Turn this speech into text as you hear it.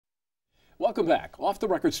Welcome back. Off the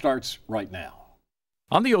Record starts right now.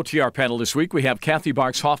 On the OTR panel this week, we have Kathy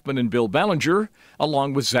Barks Hoffman and Bill Ballenger,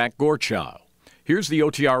 along with Zach Gorchow. Here's the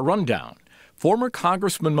OTR rundown. Former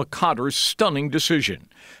Congressman McCotter's stunning decision.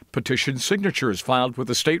 Petition signatures filed with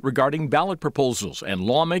the state regarding ballot proposals, and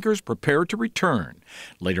lawmakers prepare to return.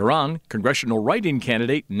 Later on, congressional write-in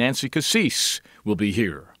candidate Nancy Cassis will be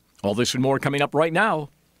here. All this and more coming up right now,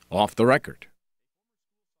 Off the Record.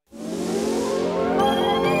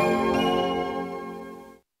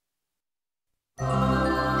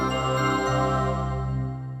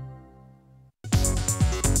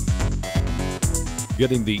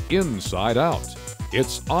 Getting the inside out.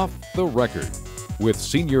 It's Off the Record with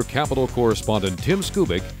senior Capitol correspondent Tim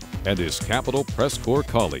Skubick and his Capitol Press Corps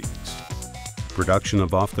colleagues. Production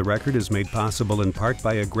of Off the Record is made possible in part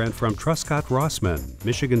by a grant from Truscott-Rossman,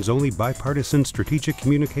 Michigan's only bipartisan strategic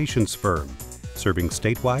communications firm, serving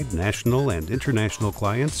statewide, national, and international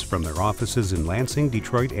clients from their offices in Lansing,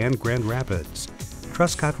 Detroit, and Grand Rapids.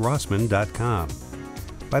 TruscottRossman.com.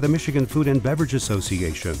 By the Michigan Food and Beverage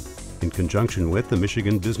Association, in conjunction with the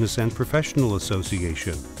Michigan Business and Professional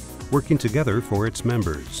Association, working together for its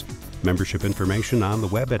members. Membership information on the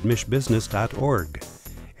web at michbusiness.org.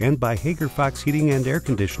 And by Hager Fox Heating and Air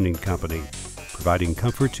Conditioning Company, providing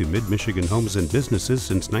comfort to mid-Michigan homes and businesses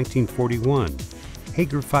since 1941.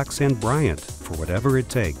 Hager Fox and Bryant, for whatever it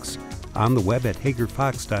takes. On the web at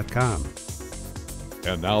hagerfox.com.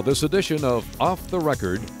 And now this edition of Off the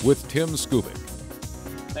Record with Tim Skubick.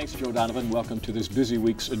 Thanks, Joe Donovan. Welcome to this busy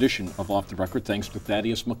week's edition of Off the Record. Thanks to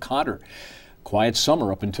Thaddeus McCotter. Quiet summer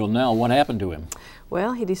up until now. What happened to him?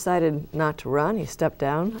 Well, he decided not to run. He stepped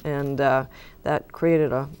down, and that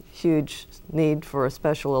created a huge need for a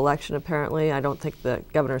special election, apparently. I don't think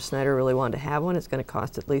that Governor Snyder really wanted to have one. It's going to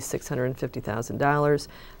cost at least $650,000.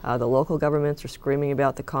 The local governments are screaming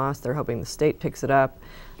about the cost. They're hoping the state picks it up.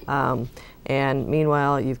 And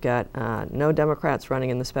meanwhile, you've got no Democrats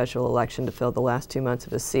running in the special election to fill the last 2 months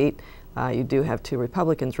of his seat. You do have 2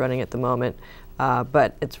 Republicans running at the moment.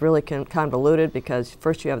 But it's really convoluted because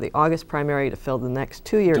first you have the August primary to fill the next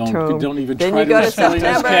 2-year term. Don't even then try you go to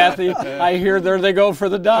September. Kathy, I hear there they go for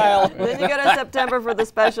the dial. Then you go to September for the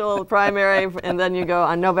special primary, and then you go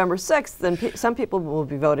on November 6th. Then some people will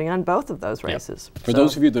be voting on both of those races. Yeah. For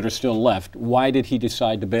those of you that are still left, why did he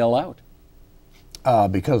decide to bail out?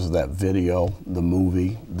 Because of that video, the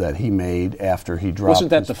movie that he made after he dropped Wasn't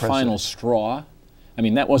that his the president. final straw? I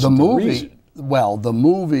mean, that wasn't the reason. Well, the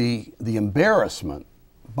movie, the embarrassment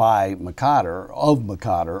by McCotter,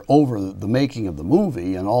 over the making of the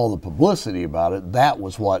movie and all the publicity about it, that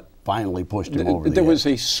was what finally pushed him over the edge. There was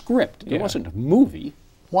a script. It wasn't a movie.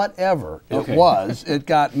 Whatever it was, it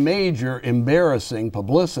got major embarrassing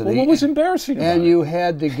publicity. Well, what was embarrassing about it? And you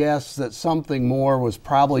had to guess that something more was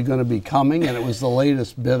probably going to be coming, and it was the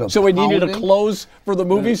latest bit of So he needed a pounding. close for the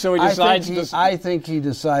movie, so he decides I think he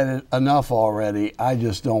decided enough already. I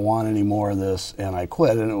just don't want any more of this, and I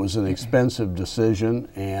quit. And it was an expensive decision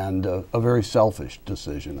and a very selfish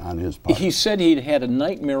decision on his part. He said he'd had a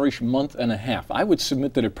nightmarish month and a half. I would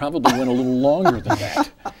submit that it probably went a little longer than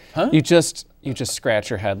that. Huh? You just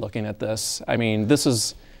scratch your head looking at this. I mean, this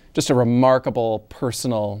is just a remarkable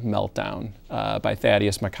personal meltdown by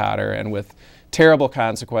Thaddeus McCotter, and with terrible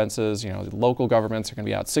consequences. You know, the local governments are going to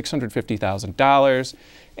be out $650,000.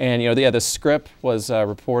 And, you know, the script was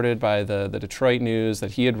reported by the Detroit News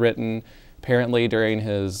that he had written apparently during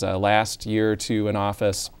his last year or two in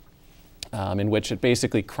office, in which it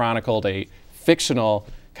basically chronicled a fictional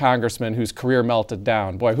congressman whose career melted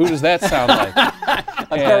down. Boy, who does that sound like?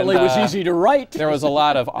 Apparently it was easy to write. There was a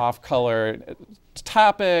lot of off-color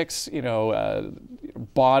topics, you know,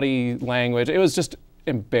 body language. It was just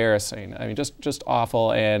embarrassing. I mean, just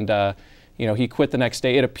awful. And, you know, he quit the next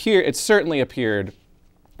day. It certainly appeared,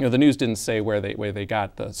 you know, the news didn't say where they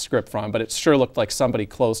got the script from, but it sure looked like somebody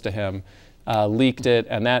close to him leaked it,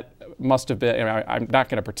 and that must have been, I'm not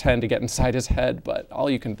going to pretend to get inside his head, but all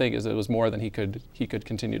you can think is it was more than he could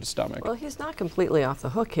continue to stomach. Well, he's not completely off the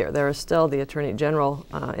hook here. There is still the Attorney General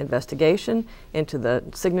investigation into the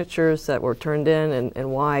signatures that were turned in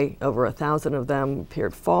and why over 1,000 of them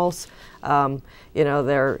appeared false. You know,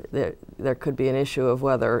 there could be an issue of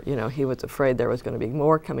whether, you know, he was afraid there was going to be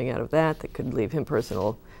more coming out of that could leave him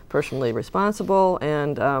personally responsible,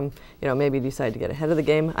 and you know, maybe decide to get ahead of the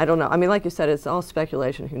game. I don't know. I mean, like you said, it's all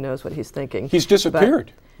speculation. Who knows what he's thinking? He's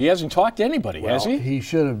disappeared. He hasn't talked to anybody, has he? He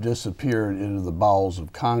should have disappeared into the bowels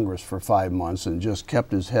of Congress for 5 months and just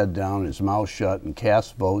kept his head down, his mouth shut, and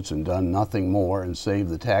cast votes and done nothing more and saved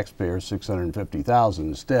the taxpayers $650,000.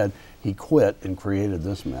 Instead, he quit and created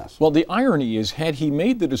this mess. Well, the irony is, had he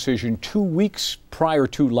made the decision 2 weeks prior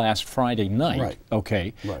to last Friday night,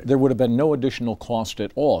 there would have been no additional cost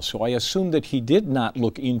at all. So I assume that he did not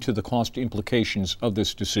look into the cost implications of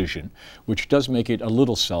this decision, which does make it a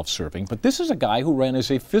little self-serving. But this is a guy who ran as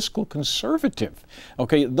a fiscal conservative.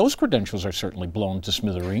 Okay, those credentials are certainly blown to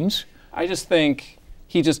smithereens. I just think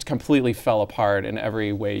he just completely fell apart in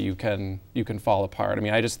every way you can fall apart. I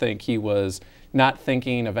mean, I just think he was not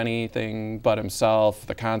thinking of anything but himself,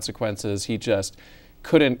 the consequences. He just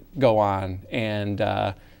couldn't go on, and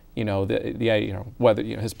whether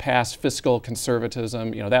his past fiscal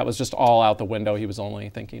conservatism, that was just all out the window. He was only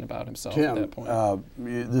thinking about himself at that point.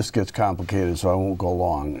 This gets complicated, so I won't go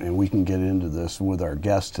long, and we can get into this with our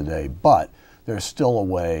guest today. But there's still a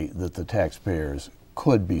way that the taxpayers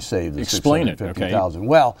could be saved the $650,000.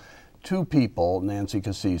 Well, two people, Nancy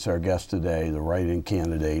Cassis, our guest today, the write-in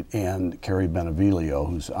candidate, and Carrie Benevilio,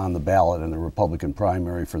 who's on the ballot in the Republican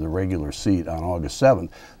primary for the regular seat on August 7th,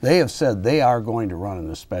 they have said they are going to run in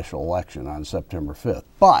this special election on September 5th.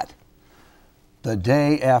 But the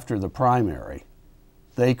day after the primary,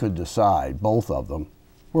 they could decide, both of them,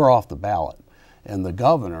 we're off the ballot. And the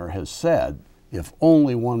governor has said if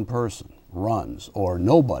only one person runs or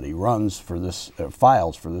nobody runs for this,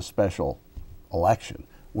 files for this special election,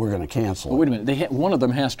 we're going to cancel it. Wait a minute. One of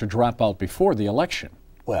them has to drop out before the election.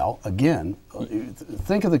 Well, again,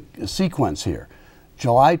 think of the sequence here.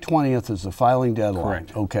 July 20th is the filing deadline.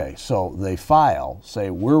 Correct. Okay, so they file, say,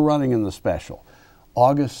 we're running in the special.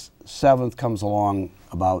 August 7th comes along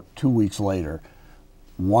about 2 weeks later.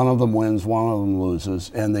 One of them wins, one of them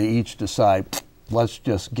loses, and they each decide, let's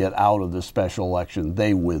just get out of the special election.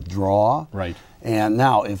 They withdraw. Right. And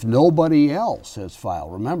now, if nobody else has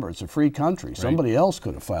filed, remember, it's a free country. Somebody else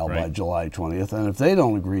could have filed by July 20th, and if they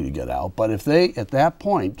don't agree to get out, but if they, at that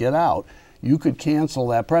point, get out, you could cancel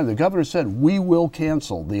that primary. The governor said, we will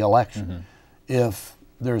cancel the election if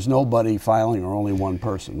there's nobody filing or only one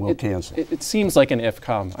person. We'll cancel. It seems like an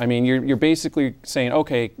if-come. I mean, you're basically saying,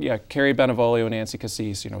 okay, yeah, Carrie Benevolio and Nancy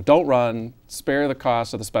Cassis, don't run, spare the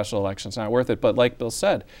cost of the special election. It's not worth it. But like Bill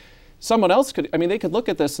said, someone else could, they could look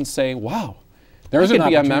at this and say, wow, There's I could an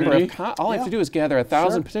be a member opportunity. of all I have to do is gather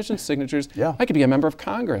 1,000 petition signatures. Yeah. I could be a member of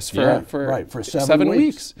Congress for, for 7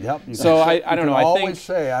 weeks. Yep. So I don't know. I always think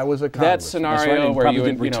say I was a that Congressman. scenario where you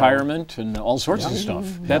retirement and all sorts of stuff.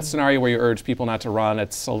 That scenario where you urge people not to run,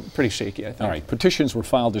 it's pretty shaky, I think. All right. Petitions were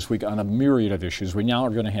filed this week on a myriad of issues. We now are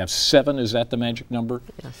going to have 7. Is that the magic number?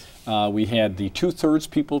 Yes. We had the 2/3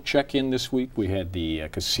 people check in this week. We had the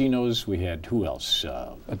casinos. We had who else?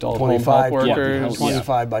 Adult 25 home health workers.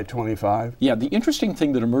 25 by 25. Yeah, the interesting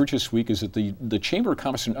thing that emerged this week is that the Chamber of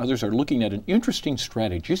Commerce and others are looking at an interesting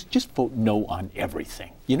strategy. Just vote no on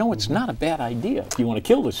everything. It's not a bad idea if you want to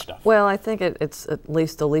kill this stuff. Well, I think it's at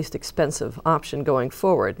least the least expensive option going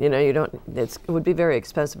forward. It would be very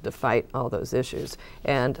expensive to fight all those issues.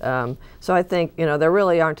 And so I think, there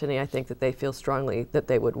really aren't any, I think, that they feel strongly that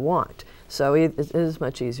they would want. So it is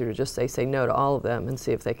much easier to just say no to all of them and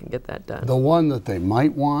see if they can get that done. The one that they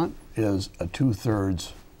might want is a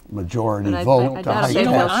 2/3 majority And I vote doubt to hike they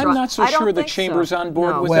taxes. I'm not so I don't sure the think Chamber's so. on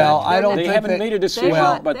board No. with Well, that. I don't they think haven't they- made a decision.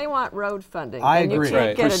 They want road funding. I and agree. you can't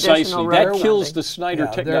Right. get Precisely. additional That road kills funding. the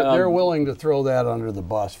Snyder They're willing to throw that under the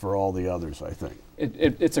bus for all the others, I think.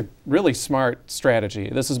 It's a really smart strategy.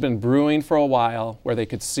 This has been brewing for a while, where they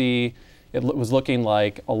could see it was looking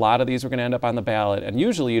like a lot of these were going to end up on the ballot, and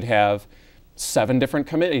usually you'd have 7 different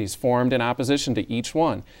committees formed in opposition to each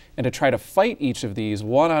one. And to try to fight each of these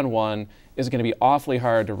one-on-one is going to be awfully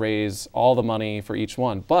hard to raise all the money for each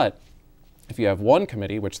one. But if you have one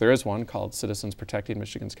committee, which there is one called Citizens Protecting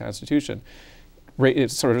Michigan's Constitution,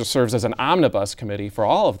 it sort of serves as an omnibus committee for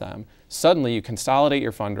all of them. Suddenly you consolidate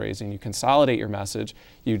your fundraising, you consolidate your message,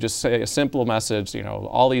 you just say a simple message,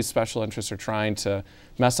 all these special interests are trying to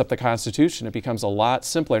mess up the Constitution. It becomes a lot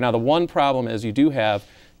simpler. Now the one problem is you do have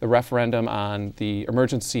the referendum on the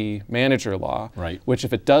emergency manager law, which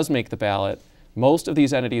if it does make the ballot, most of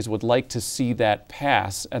these entities would like to see that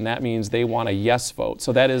pass, and that means they want a yes vote.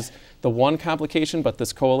 So that is the one complication, but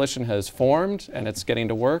this coalition has formed, and it's getting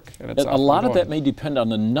to work. And it's a lot of that may depend on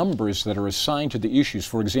the numbers that are assigned to the issues.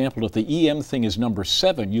 For example, if the EM thing is number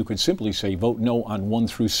 7, you could simply say vote no on 1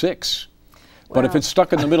 through 6. But if it's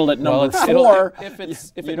stuck in the middle at number 4, if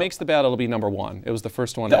it makes the ballot, it'll be number 1. It was the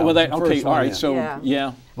first one. Okay, all right. So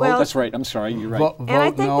Well, that's right. I'm sorry. You're right.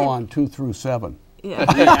 Vote no on 2 through 7.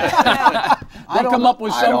 Yeah. They'll come up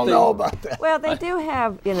with something. I don't know about that. Well, they do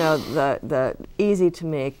have, you know, the easy to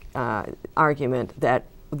make argument that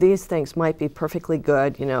these things might be perfectly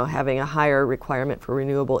good, you know, having a higher requirement for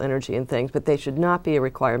renewable energy and things, but they should not be a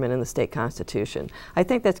requirement in the state constitution. I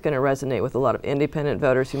think that's going to resonate with a lot of independent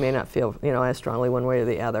voters who may not feel, you know, as strongly one way or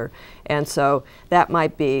the other. And so that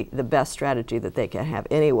might be the best strategy that they can have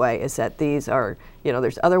anyway, is that these are, you know,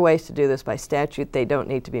 there's other ways to do this by statute. They don't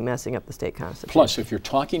need to be messing up the state constitution. Plus, if you're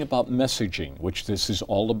talking about messaging, which this is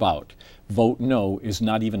all about, vote no is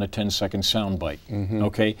not even a 10-second soundbite,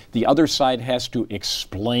 okay? The other side has to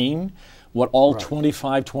explain what all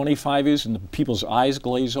 25 is, and the people's eyes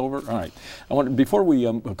glaze over. All right. Before we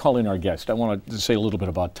call in our guest, I want to say a little bit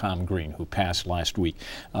about Tom Green, who passed last week.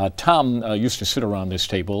 Tom used to sit around this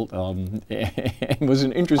table and was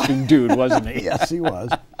an interesting dude, wasn't he? Yes, he was.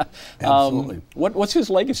 Absolutely. What's his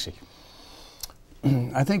legacy?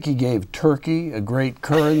 I think he gave Turkey a great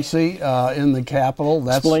currency in the Capitol.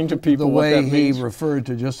 That's Explain to people the what way that means. he referred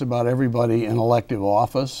to just about everybody in elective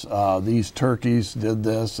office. These turkeys did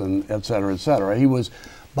this, and et cetera, et cetera. He was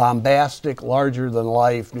bombastic, larger than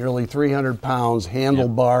life, nearly 300 pounds,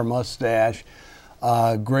 handlebar mustache,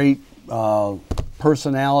 great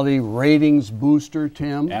personality, ratings booster,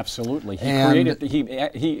 Tim. Absolutely.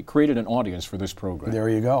 He created an audience for this program. There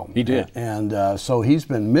you go. He did. And so he's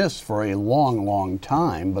been missed for a long, long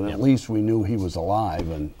time, but at least we knew he was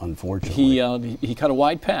alive, and unfortunately. He cut a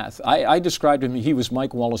wide path. I described him, he was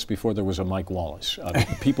Mike Wallace before there was a Mike Wallace.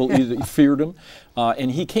 People either feared him,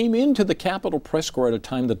 and he came into the Capitol Press Corps at a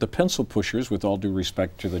time that the pencil pushers, with all due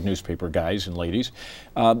respect to the newspaper guys and ladies,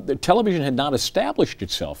 the television had not established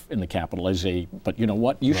itself in the Capitol as a, but you know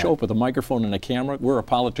what, you show up with a microphone and a camera, where a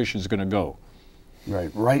politician's going to go?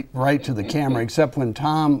 Right to the camera, except when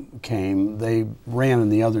Tom came, they ran in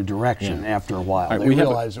the other direction after a while. They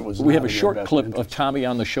realized it was We have a short clip of Tommy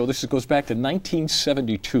on the show. This goes back to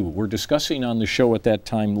 1972. We're discussing on the show at that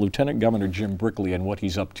time Lieutenant Governor Jim Brickley and what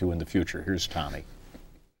he's up to in the future. Here's Tommy.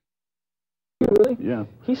 Really? Yeah.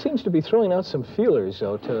 He seems to be throwing out some feelers,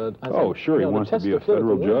 though, to... Sure, he wants to be a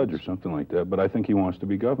federal judge or something like that, but I think he wants to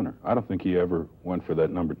be governor. I don't think he ever went for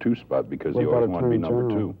that #2 spot because he always wanted to be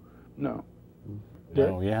 #2. No.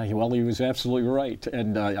 Oh, yeah, he was absolutely right.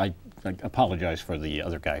 And I apologize for the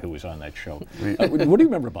other guy who was on that show. What do you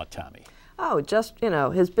remember about Tommy? Oh, just, you know,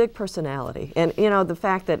 his big personality. And, you know, the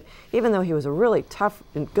fact that even though he was a really tough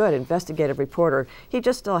and good investigative reporter, he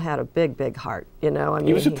just still had a big, big heart, you know. I mean,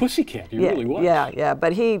 he was a pussycat. He really was. Yeah.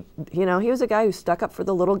 But he, you know, he was a guy who stuck up for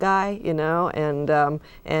the little guy, you know,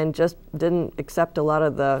 and just didn't accept a lot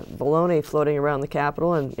of the baloney floating around the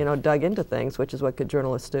Capitol and, you know, dug into things, which is what good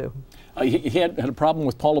journalists do. He had a problem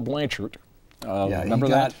with Paula Blanchard. Remember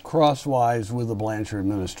he got crosswise with the Ballenger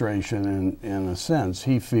administration, and in a sense,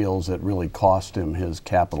 he feels it really cost him his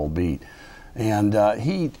Capitol beat. And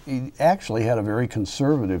he actually had a very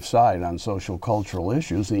conservative side on social cultural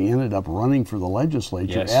issues. He ended up running for the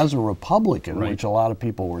legislature as a Republican, which a lot of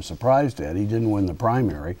people were surprised at. He didn't win the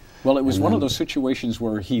primary. Well, it was one of those situations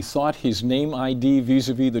where he thought his name ID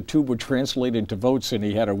vis-a-vis the tube would translate into votes, and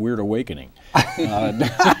he had a weird awakening. You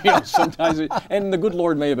know, sometimes, and the good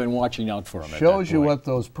Lord may have been watching out for him. Shows you what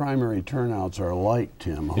those primary turnouts are like,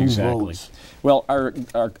 Tim. Who votes? Well, our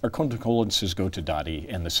condolences go to Dottie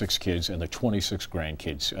and the 6 kids and the 26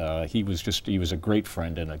 grandkids. He was a great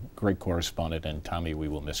friend and a great correspondent, and Tommy, we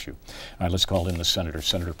will miss you. All right, let's call in the senator.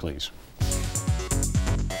 Senator, please.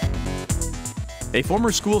 A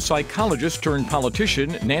former school psychologist turned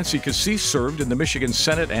politician, Nancy Cassis, served in the Michigan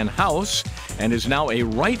Senate and House and is now a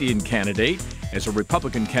write-in candidate as a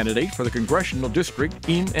Republican candidate for the Congressional District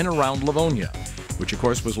in and around Livonia, which of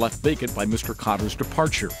course was left vacant by Mr. Cotter's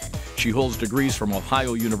departure. She holds degrees from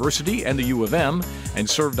Ohio University and the U of M and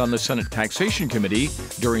served on the Senate Taxation Committee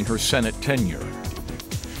during her Senate tenure.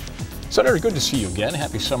 Senator, good to see you again.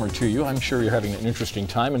 Happy summer to you. I'm sure you're having an interesting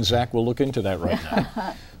time, and Zach will look into that right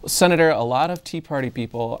now. Senator, a lot of Tea Party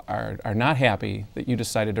people are not happy that you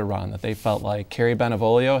decided to run, that they felt like Kerry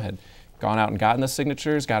Benevolio had gone out and gotten the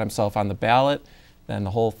signatures, got himself on the ballot, then the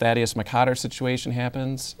whole Thaddeus McCotter situation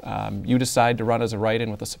happens. You decide to run as a write-in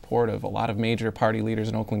with the support of a lot of major party leaders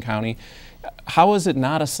in Oakland County. How is it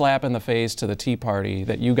not a slap in the face to the Tea Party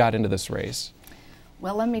that you got into this race?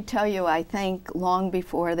 Well, let me tell you, I think long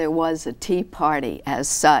before there was a Tea Party as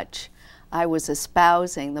such, I was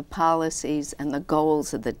espousing the policies and the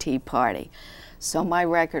goals of the Tea Party. So my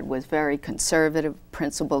record was very conservative,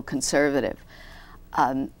 principled conservative.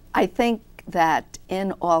 I think that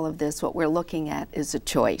in all of this, what we're looking at is a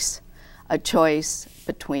choice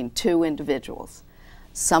between 2 individuals.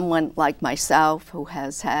 Someone like myself who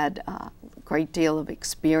has had a great deal of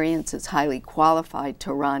experience, is highly qualified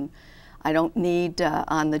to run. I don't need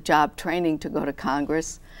on-the-job training to go to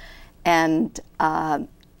Congress. And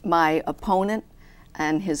my opponent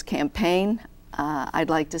and his campaign, I'd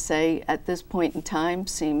like to say at this point in time,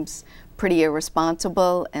 seems pretty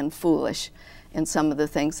irresponsible and foolish in some of the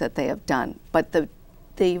things that they have done. But the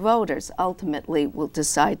voters ultimately will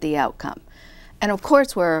decide the outcome. And of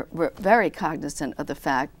course, we're very cognizant of the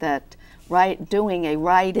fact that doing a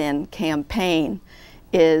write-in campaign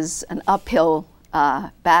is an uphill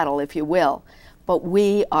battle, if you will. But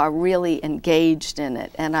we are really engaged in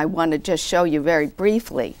it. And I want to just show you very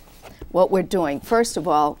briefly what we're doing. First of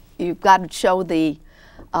all, you've got to show the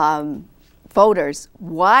voters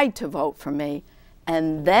why to vote for me,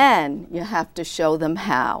 and then you have to show them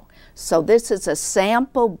how. So this is a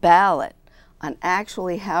sample ballot on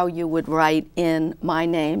actually how you would write in my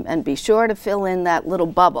name, and be sure to fill in that little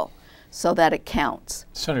bubble so that it counts.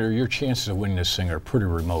 Senator, your chances of winning this thing are pretty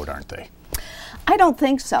remote, aren't they? I don't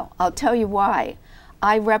think so. I'll tell you why.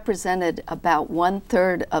 I represented about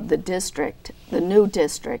 1/3 of the district, the new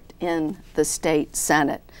district in the state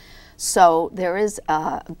Senate. So there is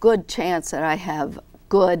a good chance that I have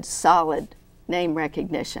good, solid name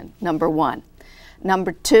recognition, number one.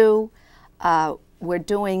 Number two, we're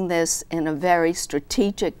doing this in a very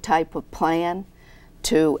strategic type of plan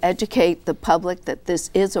to educate the public that this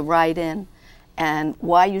is a write-in and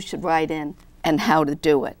why you should write in and how to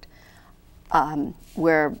do it.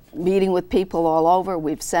 We're meeting with people all over.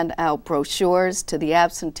 We've sent out brochures to the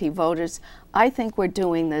absentee voters. I think we're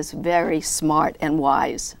doing this very smart and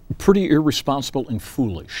wise. Pretty irresponsible and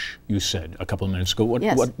foolish, you said a couple of minutes ago.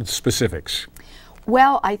 Yes. What specifics?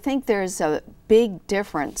 Well, I think there's a big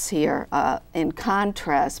difference here in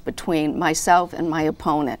contrast between myself and my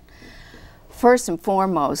opponent. First and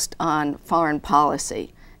foremost on foreign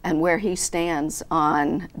policy and where he stands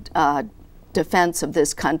on defense of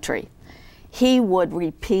this country. He would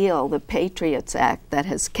repeal the Patriots Act that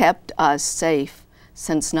has kept us safe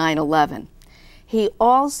since 9/11. He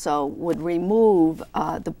also would remove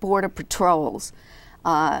the border patrols,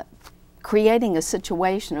 creating a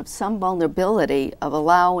situation of some vulnerability of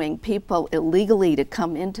allowing people illegally to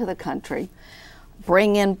come into the country,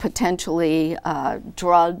 bring in potentially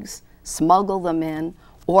drugs, smuggle them in,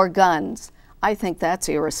 or guns. I think that's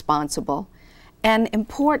irresponsible. And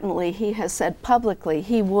importantly, he has said publicly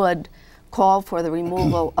he would call for the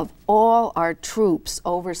removal of all our troops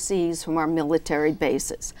overseas from our military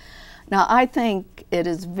bases. Now, I think it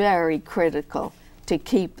is very critical to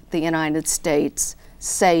keep the United States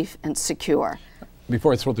safe and secure.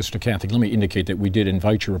 Before I throw this to Kathy, let me indicate that we did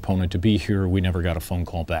invite your opponent to be here. We never got a phone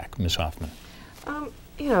call back. Ms. Hoffman.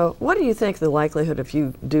 You know, what do you think the likelihood if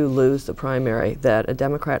you do lose the primary that a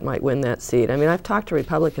Democrat might win that seat? I mean, I've talked to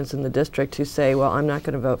Republicans in the district who say, well, I'm not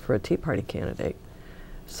going to vote for a Tea Party candidate.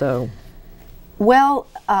 So. Well,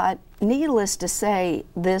 needless to say,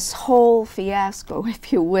 this whole fiasco,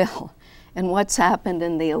 if you will, and what's happened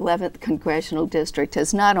in the 11th Congressional District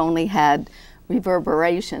has not only had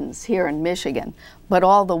reverberations here in Michigan, but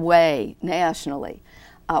all the way nationally.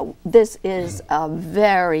 This is a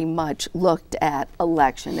very much looked at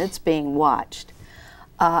election. It's being watched.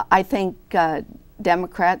 I think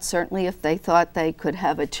Democrats, certainly if they thought they could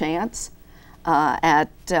have a chance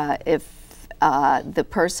if the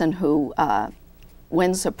person who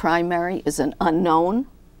wins the primary is an unknown,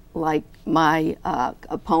 like my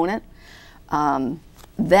opponent,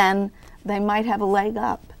 then they might have a leg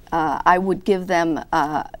up. I would give them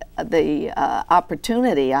the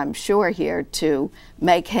opportunity, I'm sure, here to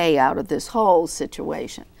make hay out of this whole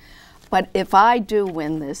situation. But if I do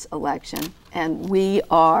win this election, and we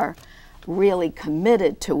are really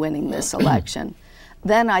committed to winning this election,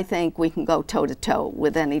 then I think we can go toe-to-toe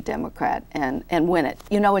with any Democrat and win it.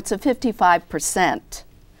 You know, it's a 55%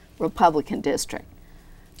 Republican district.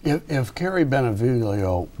 If Kerry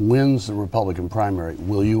Benavidello wins the Republican primary,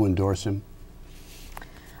 will you endorse him?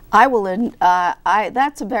 I will.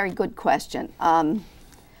 That's a very good question.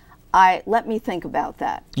 Let me think about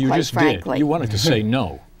that. You quite just frankly. did. You wanted to say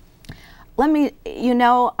no. Let me. You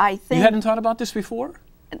know, I think. You hadn't thought about this before?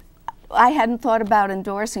 I hadn't thought about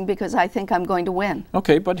endorsing because I think I'm going to win.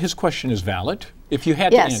 Okay, but his question is valid. If you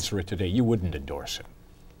had Yes. to answer it today, you wouldn't endorse him.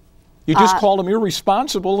 You just called him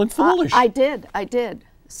irresponsible and foolish. I did.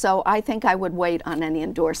 So I think I would wait on any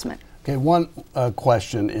endorsement. Okay, one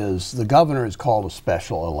question is, the governor has called a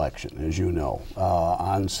special election, as you know,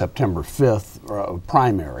 on September 5th,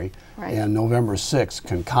 primary, Right. and November 6th,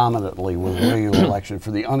 concomitantly with a regular election for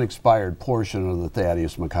the unexpired portion of the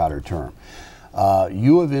Thaddeus McCotter term.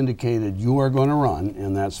 You have indicated you are going to run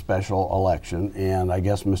in that special election, and I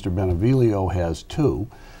guess Mr. Benavidello has too.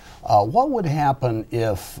 What would happen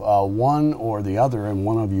if one or the other, and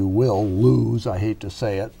one of you will lose, I hate to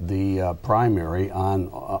say it, the primary on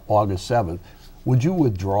August 7th? Would you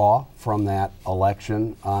withdraw from that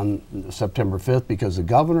election on September 5th? Because the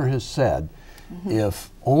governor has said if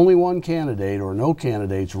only one candidate or no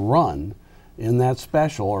candidates run in that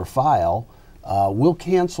special or file, we'll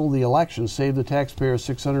cancel the election, save the taxpayers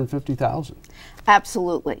 $650,000.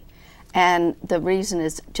 Absolutely. And the reason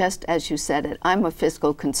is, just as you said it, I'm a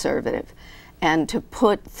fiscal conservative. And to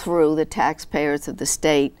put through the taxpayers of the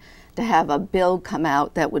state to have a bill come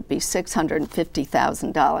out that would be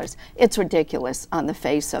 $650,000, it's ridiculous on the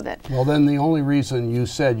face of it. Well, then the only reason you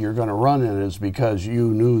said you're going to run it is because you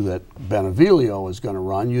knew that Benevilio was going to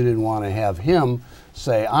run. You didn't want to have him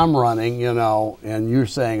say, I'm running, you know, and you're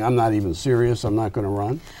saying, I'm not even serious, I'm not going to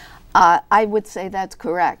run? I would say that's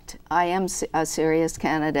correct. I am a serious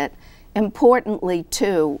candidate. Importantly,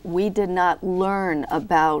 too, we did not learn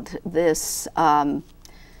about this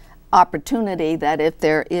opportunity that if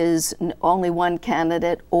there is only one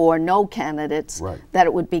candidate or no candidates, that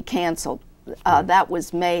it would be canceled. That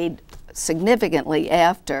was made significantly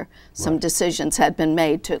after some decisions had been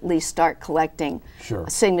made to at least start collecting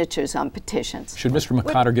signatures on petitions. Should Mr.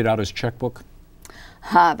 McCotter get out his checkbook?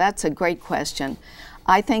 That's a great question.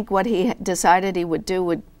 I think what he decided he would do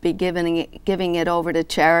would be giving it over to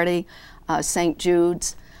charity, St.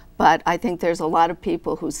 Jude's. But I think there's a lot of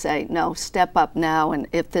people who say, no, step up now, and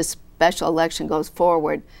if this special election goes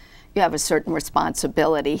forward, you have a certain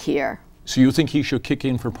responsibility here. So you think he should kick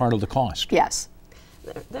in for part of the cost? Yes.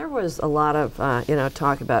 There was a lot of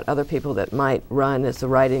talk about other people that might run as the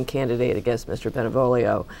write-in candidate against Mr.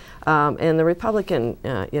 Benevolio. And the Republican,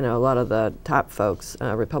 a lot of the top folks,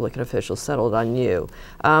 Republican officials, settled on you.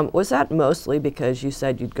 Was that mostly because you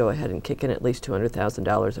said you'd go ahead and kick in at least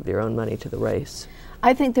 $200,000 of your own money to the race?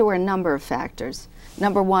 I think there were a number of factors.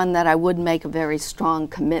 Number one, that I would make a very strong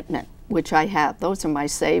commitment, which I have. Those are my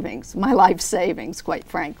savings, my life savings, quite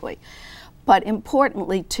frankly. But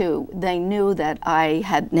importantly, too, they knew that I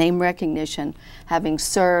had name recognition, having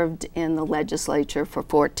served in the legislature for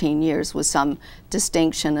 14 years with some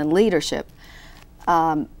distinction and leadership.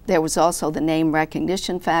 There was also the name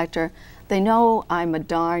recognition factor. They know I'm a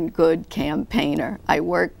darn good campaigner. I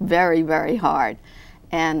work very, very hard.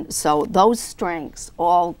 And so those strengths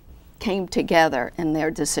all came together in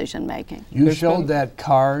their decision making. You showed that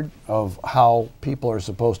card of how people are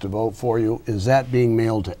supposed to vote for you. Is that being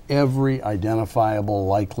mailed to every identifiable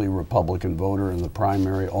likely Republican voter in the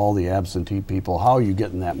primary, all the absentee people? How are you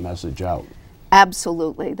getting that message out?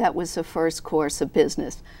 Absolutely. That was the first course of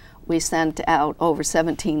business. We sent out over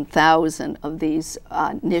 17,000 of these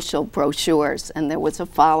initial brochures, and there was a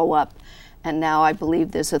follow-up. And now I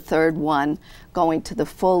believe there's a third one going to the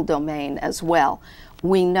full domain as well.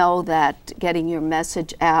 We know that getting your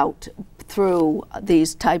message out through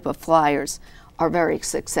these type of flyers are very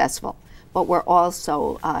successful, but we're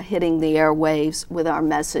also hitting the airwaves with our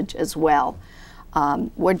message as well.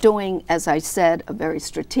 We're doing, as I said, a very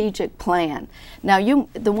strategic plan. Now,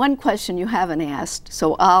 the one question you haven't asked,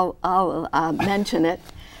 so I'll mention it.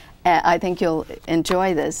 I think you'll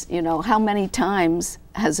enjoy this. You know, how many times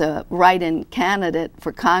has a write-in candidate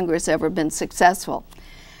for Congress ever been successful?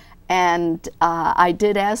 And I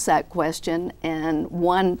did ask that question, and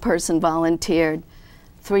one person volunteered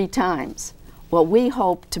 3 times. Well, we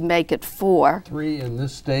hope to make it 4. 3 in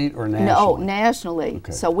this state or nationally? No, nationally.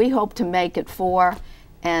 Okay. So we hope to make it 4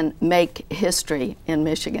 and make history in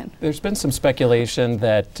Michigan. There's been some speculation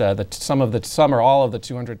that some or all of the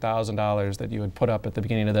 $200,000 that you had put up at the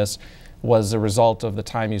beginning of this was a result of the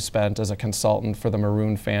time you spent as a consultant for the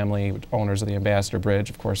Maroon family, owners of the Ambassador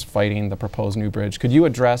Bridge, of course, fighting the proposed new bridge. Could you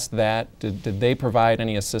address that? Did they provide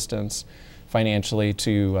any assistance financially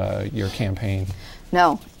to your campaign?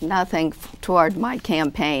 No, nothing toward my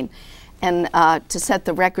campaign. And to set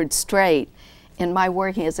the record straight, in my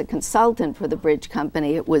working as a consultant for the bridge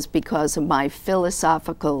company, it was because of my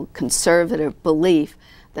philosophical conservative belief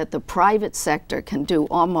that the private sector can do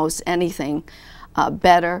almost anything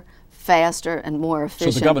better, faster, and more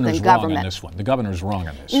efficient than government. So the governor's wrong on this one. The governor's wrong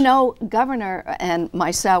on this. You know, governor and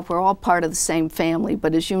myself, we're all part of the same family,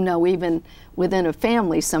 but as you know, even within a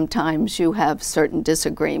family, sometimes you have certain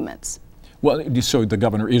disagreements. Well, so the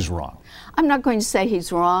governor is wrong. I'm not going to say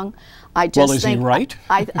he's wrong. I just well, is think he right?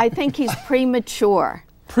 I think he's premature.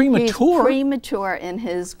 Premature? He's premature in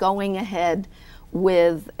his going ahead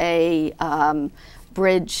with a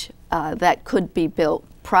bridge that could be built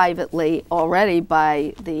privately already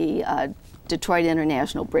by the Detroit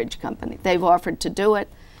International Bridge Company. They've offered to do it.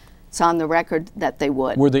 It's on the record that they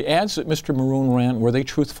would. Were the ads that Mr. Maroon ran, were they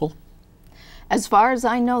truthful? As far as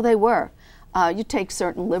I know, they were. You take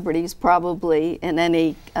certain liberties probably in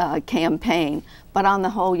any campaign, but on the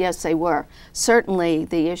whole, yes, they were. Certainly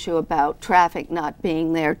the issue about traffic not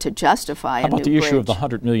being there to justify a new bridge. How about the issue of the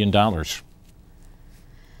 $100 million?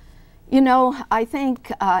 You know, I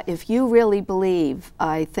think if you really believe,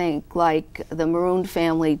 I think, like the Maroon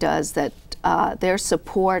family does, that their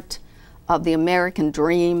support of the American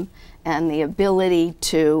dream and the ability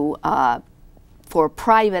to for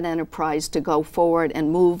private enterprise to go forward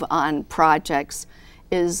and move on projects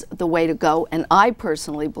is the way to go, and I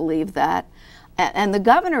personally believe that. And the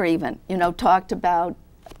governor even, you know, talked about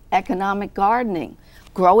economic gardening.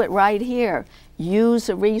 Grow it right here. Use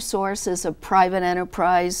the resources of private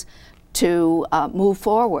enterprise to move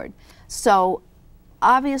forward. So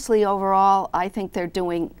obviously overall, I think they're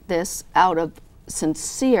doing this out of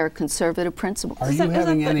sincere conservative principles. Are you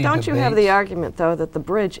having any Don't you have debates? the argument, though, that the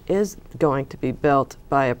bridge is going to be built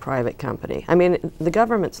by a private company? I mean, the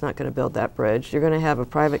government's not going to build that bridge. You're going to have a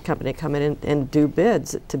private company come in and do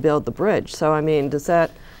bids to build the bridge. So, I mean, does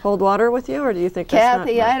that hold water with you, or do you think that's not?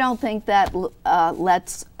 Kathy, I don't think that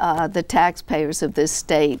lets the taxpayers of this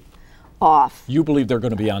state off. You believe they're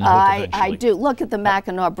going to be on the hook eventually? I do. Look at the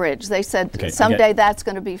Mackinac Bridge. They said someday that's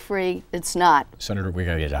going to be free. It's not. Senator, we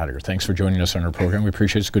got to get out of here. Thanks for joining us on our program. We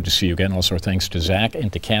appreciate it. It's good to see you again. Also, thanks to Zach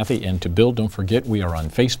and to Kathy and to Bill. Don't forget, we are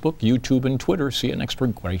on Facebook, YouTube, and Twitter. See you next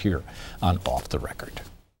week right here on Off the Record.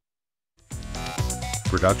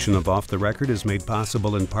 Production of Off the Record is made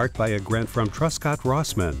possible in part by a grant from Truscott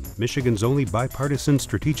Rossman, Michigan's only bipartisan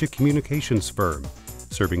strategic communications firm,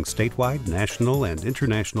 serving statewide, national, and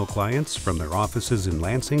international clients from their offices in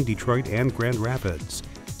Lansing, Detroit, and Grand Rapids.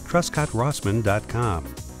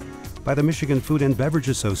 TruscottRossman.com. By the Michigan Food and Beverage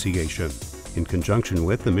Association, in conjunction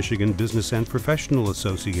with the Michigan Business and Professional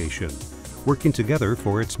Association, working together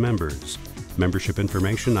for its members. Membership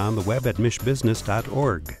information on the web at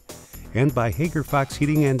michbusiness.org. And by Hager Fox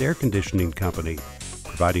Heating and Air Conditioning Company,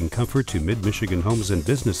 providing comfort to mid-Michigan homes and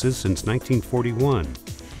businesses since 1941.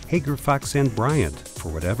 Hager Fox and Bryant, for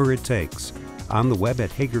whatever it takes, on the web at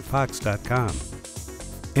hagerfox.com.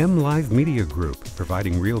 MLive Media Group,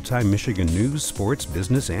 providing real-time Michigan news, sports,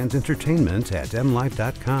 business, and entertainment at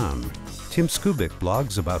mlive.com. Tim Skubick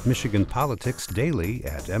blogs about Michigan politics daily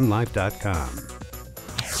at mlive.com.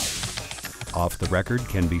 Off the Record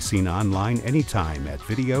can be seen online anytime at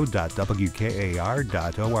video.wkar.org.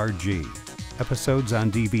 Episodes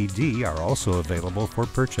on DVD are also available for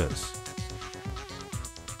purchase.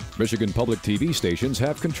 Michigan public TV stations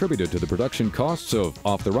have contributed to the production costs of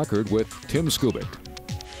Off the Record with Tim Skubick.